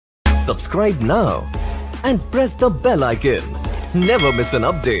Subscribe now and press the bell icon. Never miss an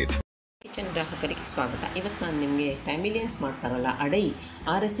update. Kitchen ಗ್ರಾಹಕರಿಗೆ ಸ್ವಾಗತ. ಇವತ್ತು ನಾನು ನಿಮಗೆ ಟೈಮಿಲಿಯನ್ಸ್ ಮಾಡ್ತಾರಲ್ಲ ಅಡೈ,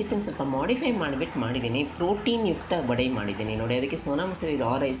 ಆ ರೆಸಿಪಿನ ಸ್ವಲ್ಪ ಮಾಡಿಫೈ ಮಾಡಿದ್ದೀನಿ. ಪ್ರೋಟೀನ್ ಯುಕ್ತ ವಡೆ ಮಾಡಿದ್ದೀನಿ ನೋಡಿ. ಅದಕ್ಕೆ ಸೋನಾ ಮಸೂರಿ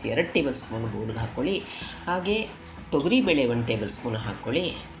ರಾ ರೈಸ್ 2 ಟೇಬಲ್ ಸ್ಪೂನ್ ಬೌಲ್ಗೆ ಹಾಕ್ಕೊಳ್ಳಿ. ಹಾಗೆ ತೊಗರಿಬೇಳೆ 1 ಟೇಬಲ್ ಸ್ಪೂನ್ ಹಾಕ್ಕೊಳ್ಳಿ.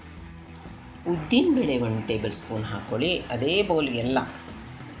 ಉದ್ದಿನಬೇಳೆ 1 ಟೇಬಲ್ ಸ್ಪೂನ್ ಹಾಕ್ಕೊಳ್ಳಿ. ಅದೇ ಬೌಲ್ಗೆಲ್ಲ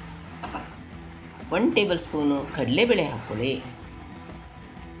 1 ಟೇಬಲ್ ಸ್ಪೂನು ಕಡಲೆಬೇಳೆ ಹಾಕ್ಕೊಳ್ಳಿ.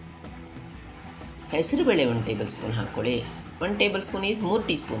 ಹೆಸರುಬೇಳೆ 1 ಟೇಬಲ್ ಸ್ಪೂನ್ ಹಾಕ್ಕೊಳ್ಳಿ. 1 table spoon is 3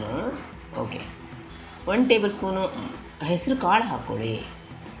 tea spoon. Okay, 1 table spoon ಹೆಸರು ಕಾಳು ಹಾಕ್ಕೊಳ್ಳಿ.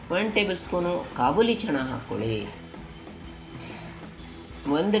 1 ಟೇಬಲ್ ಸ್ಪೂನು ಕಾಬುಲಿ ಚಣ ಹಾಕ್ಕೊಳ್ಳಿ.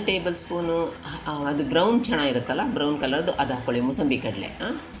 1 ಟೇಬಲ್ ಸ್ಪೂನು ಅದು ಬ್ರೌನ್ ಚಣ ಇರುತ್ತಲ್ಲ, ಬ್ರೌನ್ ಕಲರ್ದು, ಅದು ಹಾಕ್ಕೊಳ್ಳಿ. ಮೂಸಂಬಿ ಕಡಲೆ,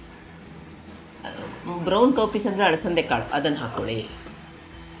 ಬ್ರೌನ್ ಕೌಪೀಸ್ ಅಂದರೆ ಅಳಸಂದೆ ಕಾಳು, ಅದನ್ನು ಹಾಕ್ಕೊಳ್ಳಿ.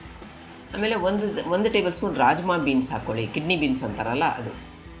 ಆಮೇಲೆ 1 ಟೇಬಲ್ ಸ್ಪೂನ್ ರಾಜ್ಮಾ ಬೀನ್ಸ್ ಹಾಕ್ಕೊಳ್ಳಿ. ಕಿಡ್ನಿ ಬೀನ್ಸ್ ಅಂತಾರಲ್ಲ ಅದು.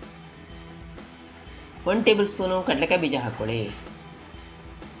 1 ಟೇಬಲ್ ಸ್ಪೂನು ಕಡಲೆಕಾಯಿ ಬೀಜ ಹಾಕ್ಕೊಳ್ಳಿ.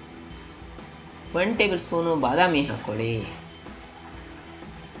 1 ಟೇಬಲ್ ಸ್ಪೂನು ಬಾದಾಮಿ ಹಾಕ್ಕೊಳ್ಳಿ.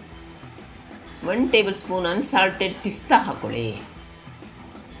 1 ಟೇಬಲ್ ಸ್ಪೂನ್ ಅನ್ಸಾಲ್ಟೆಡ್ ಪಿಸ್ತಾ ಹಾಕ್ಕೊಳ್ಳಿ.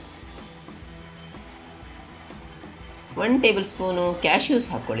 1 ಟೇಬಲ್ ಸ್ಪೂನು ಕ್ಯಾಶ್ಯೂಸ್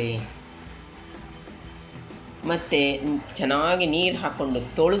ಹಾಕ್ಕೊಳ್ಳಿ. ಮತ್ತು ಚೆನ್ನಾಗಿ ನೀರು ಹಾಕ್ಕೊಂಡು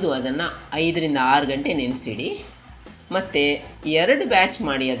ತೊಳೆದು ಅದನ್ನು 5 ರಿಂದ 6 ಗಂಟೆ ನೆನೆಸಿಡಿ. ಮತ್ತು 2 ಬ್ಯಾಚ್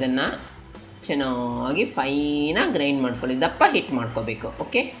ಮಾಡಿ ಅದನ್ನು ಚೆನ್ನಾಗಿ ಫೈನಾಗಿ ಗ್ರೈಂಡ್ ಮಾಡ್ಕೊಳ್ಳಿ. ದಪ್ಪ ಹಿಟ್ಟು ಮಾಡ್ಕೋಬೇಕು.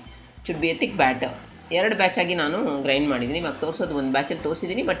 Okay, should be A thick batter. 2 ಬ್ಯಾಚಾಗಿ ನಾನು ಗ್ರೈಂಡ್ ಮಾಡಿದ್ದೀನಿ. ಇವಾಗ ತೋರಿಸೋದು 1 ಬ್ಯಾಚಲ್ಲಿ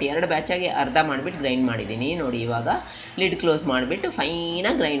ತೋರಿಸಿದ್ದೀನಿ, ಬಟ್ 2 ಬ್ಯಾಚಾಗಿ ಅರ್ಧ ಮಾಡಿಬಿಟ್ಟು ಗ್ರೈಂಡ್ ಮಾಡಿದ್ದೀನಿ ನೋಡಿ. ಇವಾಗ ಲಿಡ್ ಕ್ಲೋಸ್ ಮಾಡಿಬಿಟ್ಟು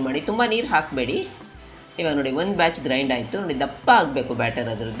ಫೈನಾಗಿ ಗ್ರೈಂಡ್ ಮಾಡಿ. ತುಂಬ ನೀರು ಹಾಕಬೇಡಿ. ಇವಾಗ ನೋಡಿ 1 ಬ್ಯಾಚ್ ಗ್ರೈಂಡ್ ಆಯಿತು ನೋಡಿ. ದಪ್ಪ ಆಗಬೇಕು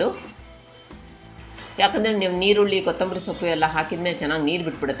ಬ್ಯಾಟರ್ ಅದರದ್ದು. ಯಾಕಂದರೆ ನೀವು ನೀರುಳ್ಳಿ ಕೊತ್ತಂಬರಿ ಸೊಪ್ಪು ಎಲ್ಲ ಹಾಕಿದ್ಮೇಲೆ ಚೆನ್ನಾಗಿ ನೀರು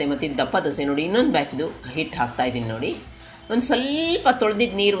ಬಿಟ್ಬಿಡುತ್ತೆ. ಮತ್ತು ಇದು ದಪ್ಪ ದೋಸೆ ನೋಡಿ. ಇನ್ನೊಂದು ಬ್ಯಾಚ್ದು ಹಿಟ್ಟು ಹಾಕ್ತಾಯಿದ್ದೀನಿ ನೋಡಿ. ಒಂದು ಸ್ವಲ್ಪ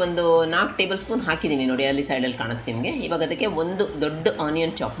ತೊಳೆದಿದ್ದು ನೀರು 4 ಟೇಬಲ್ ಸ್ಪೂನ್ ಹಾಕಿದ್ದೀನಿ ನೋಡಿ. ಅಲ್ಲಿ ಸೈಡಲ್ಲಿ ಕಾಣುತ್ತೆ ನಿಮಗೆ. ಇವಾಗ ಅದಕ್ಕೆ 1 ದೊಡ್ಡ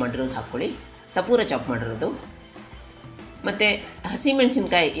ಆನಿಯನ್ ಚಾಪ್ ಮಾಡಿರೋದು ಹಾಕ್ಕೊಳ್ಳಿ, ಸಪೂರ ಚಾಪ್ ಮಾಡಿರೋದು. ಮತ್ತು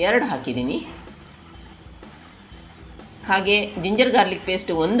ಹಸಿಮೆಣಸಿನ್ಕಾಯಿ 2 ಹಾಕಿದ್ದೀನಿ. ಹಾಗೆ ginger garlic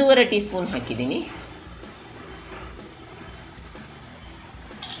paste 1.5 tea spoon ಹಾಕಿದ್ದೀನಿ.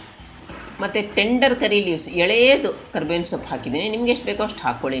 ಮತ್ತು ಟೆಂಡರ್ ಕರಿ ಲೀವ್ಸ್, ಎಳೆಯದು ಕರ್ಬೇವಿನ ಸೊಪ್ಪು ಹಾಕಿದ್ದೀನಿ. ನಿಮಗೆ ಎಷ್ಟು ಬೇಕೋ ಅಷ್ಟು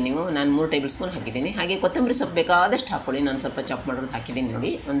ಹಾಕ್ಕೊಳ್ಳಿ ನೀವು. ನಾನು 3 ಟೇಬಲ್ ಸ್ಪೂನ್ ಹಾಕಿದ್ದೀನಿ. ಹಾಗೆ ಕೊತ್ತಂಬರಿ ಸೊಪ್ಪು ಬೇಕಾದಷ್ಟು ಹಾಕ್ಕೊಳ್ಳಿ. ನಾನು ಸ್ವಲ್ಪ ಚಾಪ್ ಮಾಡೋದು ಹಾಕಿದ್ದೀನಿ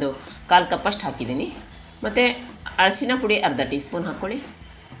ನೋಡಿ. 1/4 ಕಪ್ ಅಷ್ಟು ಹಾಕಿದ್ದೀನಿ. ಮತ್ತು ಅರಿಶಿನ ಪುಡಿ 1/2 ಟೀ ಸ್ಪೂನ್ ಹಾಕ್ಕೊಳ್ಳಿ.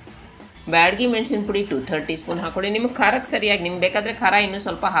 ಬ್ಯಾಡ್ಗಿ ಮೆಣಸಿನ ಪುಡಿ 2/3 ಟೀ ಸ್ಪೂನ್ ಹಾಕ್ಕೊಳ್ಳಿ. ನಿಮಗೆ ಖಾರಕ್ಕೆ ಸರಿಯಾಗಿ ನಿಮ್ಗೆ ಬೇಕಾದರೆ ಖಾರ ಇನ್ನೂ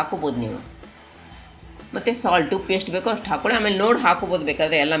ಸ್ವಲ್ಪ ಹಾಕೋಬೋದು ನೀವು. ಮತ್ತು ಸಾಲ್ಟು ಎಷ್ಟು ಬೇಕೋ ಅಷ್ಟು ಹಾಕ್ಕೊಳ್ಳಿ. ಆಮೇಲೆ ನೋಡಿ ಹಾಕೋಬೋದು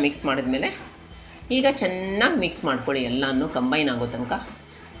ಬೇಕಾದರೆ ಎಲ್ಲ ಮಿಕ್ಸ್ ಮಾಡಿದ್ಮೇಲೆ. ಈಗ ಚೆನ್ನಾಗಿ ಮಿಕ್ಸ್ ಮಾಡ್ಕೊಳ್ಳಿ, ಎಲ್ಲನೂ ಕಂಬೈನ್ ಆಗೋ ತನಕ.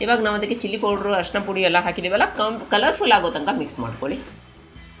 ಇವಾಗ ನಾವು ಅದಕ್ಕೆ ಚಿಲ್ಲಿ ಪೌಡ್ರು, ಅರಿಶಿನ ಪುಡಿ ಎಲ್ಲ ಹಾಕಿದ್ದೀವಲ್ಲ, ಕಲರ್ಫುಲ್ ಆಗೋ ತನಕ ಮಿಕ್ಸ್ ಮಾಡ್ಕೊಳ್ಳಿ.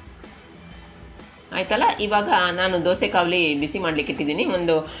 ಆಯ್ತಲ್ಲ. ಇವಾಗ ನಾನು ದೋಸೆ ಕಾವಲಿ ಬಿಸಿ ಮಾಡಲಿಕ್ಕೆ ಇಟ್ಟಿದ್ದೀನಿ.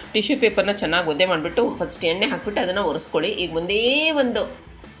 ಒಂದು ಟಿಶ್ಯೂ ಪೇಪರ್ನ ಚೆನ್ನಾಗಿ ಒದ್ದೆ ಮಾಡಿಬಿಟ್ಟು ಫಸ್ಟ್ ಎಣ್ಣೆ ಹಾಕಿಬಿಟ್ಟು ಅದನ್ನು ಒರೆಸ್ಕೊಳ್ಳಿ. ಈಗ ಒಂದು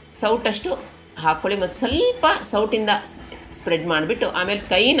ಸೌಟಷ್ಟು ಹಾಕ್ಕೊಳ್ಳಿ. ಮತ್ತು ಸ್ವಲ್ಪ ಸೌಟಿಂದ ಸ್ಪ್ರೆಡ್ ಮಾಡಿಬಿಟ್ಟು ಆಮೇಲೆ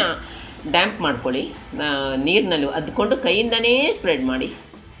ಕೈನ ಡ್ಯಾಂಪ್ ಮಾಡ್ಕೊಳ್ಳಿ. ನೀರಿನಲ್ಲಿ ಅದ್ಕೊಂಡು ಕೈಯಿಂದನೇ ಸ್ಪ್ರೆಡ್ ಮಾಡಿ.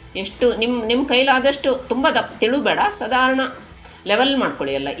 ಎಷ್ಟು ನಿಮ್ಮ ಕೈಲಾದಷ್ಟು ತುಂಬ ತೆಳು ಬೇಡ, ಸಾಧಾರಣ ಲೆವೆಲ್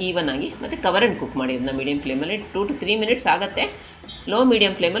ಮಾಡ್ಕೊಳ್ಳಿ ಎಲ್ಲ ಈವನಾಗಿ. ಮತ್ತು ಕವರ್ ಆ್ಯಂಡ್ ಕುಕ್ ಮಾಡಿ ಅದನ್ನ ಮೀಡಿಯಮ್ ಫ್ಲೇಮಲ್ಲಿ. 2 to 3 ಮಿನಿಟ್ಸ್ ಆಗುತ್ತೆ. ಲೋ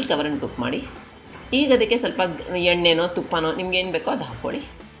ಮೀಡಿಯಮ್ ಫ್ಲೇಮಲ್ಲಿ ಕವರ್ ಆ್ಯಂಡ್ ಕುಕ್ ಮಾಡಿ. ಈಗ ಅದಕ್ಕೆ ಸ್ವಲ್ಪ ಎಣ್ಣೆನೋ ತುಪ್ಪನೋ ನಿಮ್ಗೇನು ಬೇಕೋ ಅದು ಹಾಕ್ಕೊಳ್ಳಿ.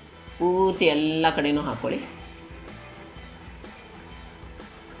 ಪೂರ್ತಿ ಎಲ್ಲ ಕಡೆನೂ ಹಾಕ್ಕೊಳ್ಳಿ.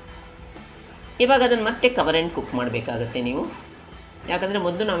 ಇವಾಗ ಅದನ್ನು ಮತ್ತೆ ಕವರ್ ಆ್ಯಂಡ್ ಕುಕ್ ಮಾಡಬೇಕಾಗತ್ತೆ ನೀವು. ಯಾಕಂದರೆ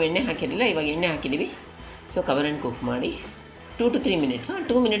ಮೊದಲು ನಾವು ಎಣ್ಣೆ ಹಾಕಿರಲಿಲ್ಲ, ಇವಾಗ ಎಣ್ಣೆ ಹಾಕಿದ್ದೀವಿ. ಸೊ ಕವರ್ ಆ್ಯಂಡ್ ಕುಕ್ ಮಾಡಿ 2 to 3 ಮಿನಿಟ್ಸ್.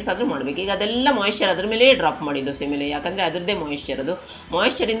 2 ಮಿನಿಟ್ಸ್ ಆದರೂ ಮಾಡಬೇಕು. ಈಗ ಅದೆಲ್ಲ ಮಾಯಿಶ್ಚರ್ ಅದ್ರ ಮೇಲೆ ಡ್ರಾಪ್ ಮಾಡಿ ದೋಸೆ ಮೇಲೆ. ಯಾಕಂದರೆ ಅದರದ್ದೇ ಮಾಯಿಶ್ಚರ್, ಅದು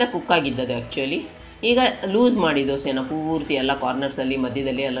ಮಾಯಿಶ್ಚರಿಂದ ಕುಕ್ ಆಗಿದ್ದದು ಆ್ಯಕ್ಚುಲಿ. ಈಗ ಲೂಸ್ ಮಾಡಿ ದೋಸೆನ ಪೂರ್ತಿ ಎಲ್ಲ ಕಾರ್ನರ್ಸಲ್ಲಿ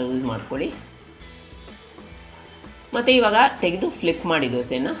ಮಧ್ಯದಲ್ಲಿ ಎಲ್ಲ ಲೂಸ್ ಮಾಡ್ಕೊಳ್ಳಿ. ಮತ್ತು ಇವಾಗ ತೆಗೆದು ಫ್ಲಿಪ್ ಮಾಡಿ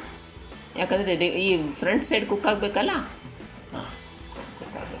ದೋಸೆನ. ಯಾಕಂದರೆ ಈ ಫ್ರಂಟ್ ಸೈಡ್ ಕುಕ್ ಆಗಬೇಕಲ್ಲ.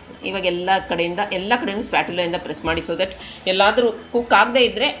 ಇವಾಗ ಎಲ್ಲ ಕಡೆಯೂ ಸ್ಪ್ಯಾಟುಲೆಯಿಂದ ಪ್ರೆಸ್ ಮಾಡಿ. ಸೊ ದಟ್ ಎಲ್ಲಾದರೂ ಕುಕ್ ಆಗದೇ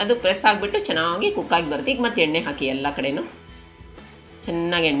ಇದ್ದರೆ ಅದು ಪ್ರೆಸ್ ಆಗಿಬಿಟ್ಟು ಚೆನ್ನಾಗಿ ಕುಕ್ ಆಗಿ ಬರುತ್ತೆ. ಈಗ ಮತ್ತೆ ಎಣ್ಣೆ ಹಾಕಿ ಎಲ್ಲ ಕಡೆಯೂ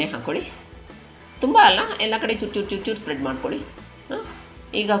ಚೆನ್ನಾಗಿ ಎಣ್ಣೆ ಹಾಕ್ಕೊಳ್ಳಿ. ತುಂಬ ಅಲ್ಲ, ಎಲ್ಲ ಕಡೆ ಚೂರು ಸ್ಪ್ರೆಡ್ ಮಾಡ್ಕೊಳ್ಳಿ.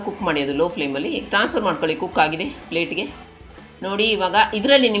 ಈಗ ಕುಕ್ ಮಾಡಿ ಅದು ಲೋ ಫ್ಲೇಮಲ್ಲಿ. ಈಗ ಟ್ರಾನ್ಸ್ಫರ್ ಮಾಡ್ಕೊಳ್ಳಿ. ಕುಕ್ ಆಗಿದೆ ಪ್ಲೇಟ್ಗೆ ನೋಡಿ. ಇವಾಗ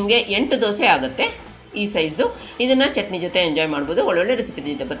ಇದರಲ್ಲಿ ನಿಮಗೆ 8 ದೋಸೆ ಆಗುತ್ತೆ ಈ ಸೈಜ್ದು. ಇದನ್ನು ಚಟ್ನಿ ಜೊತೆ ಎಂಜಾಯ್ ಮಾಡ್ಬೋದು. ಒಳ್ಳೊಳ್ಳೆ ರೆಸಿಪಿ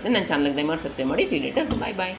ಜೊತೆ ಬರ್ತೇನೆ. ನನ್ನ ಚಾನಲ್ಗೆ ದಯಮಾಡಿ ಸಬ್ಸ್ಕ್ರೈಬ್ ಮಾಡಿ. See you later. Bye bye.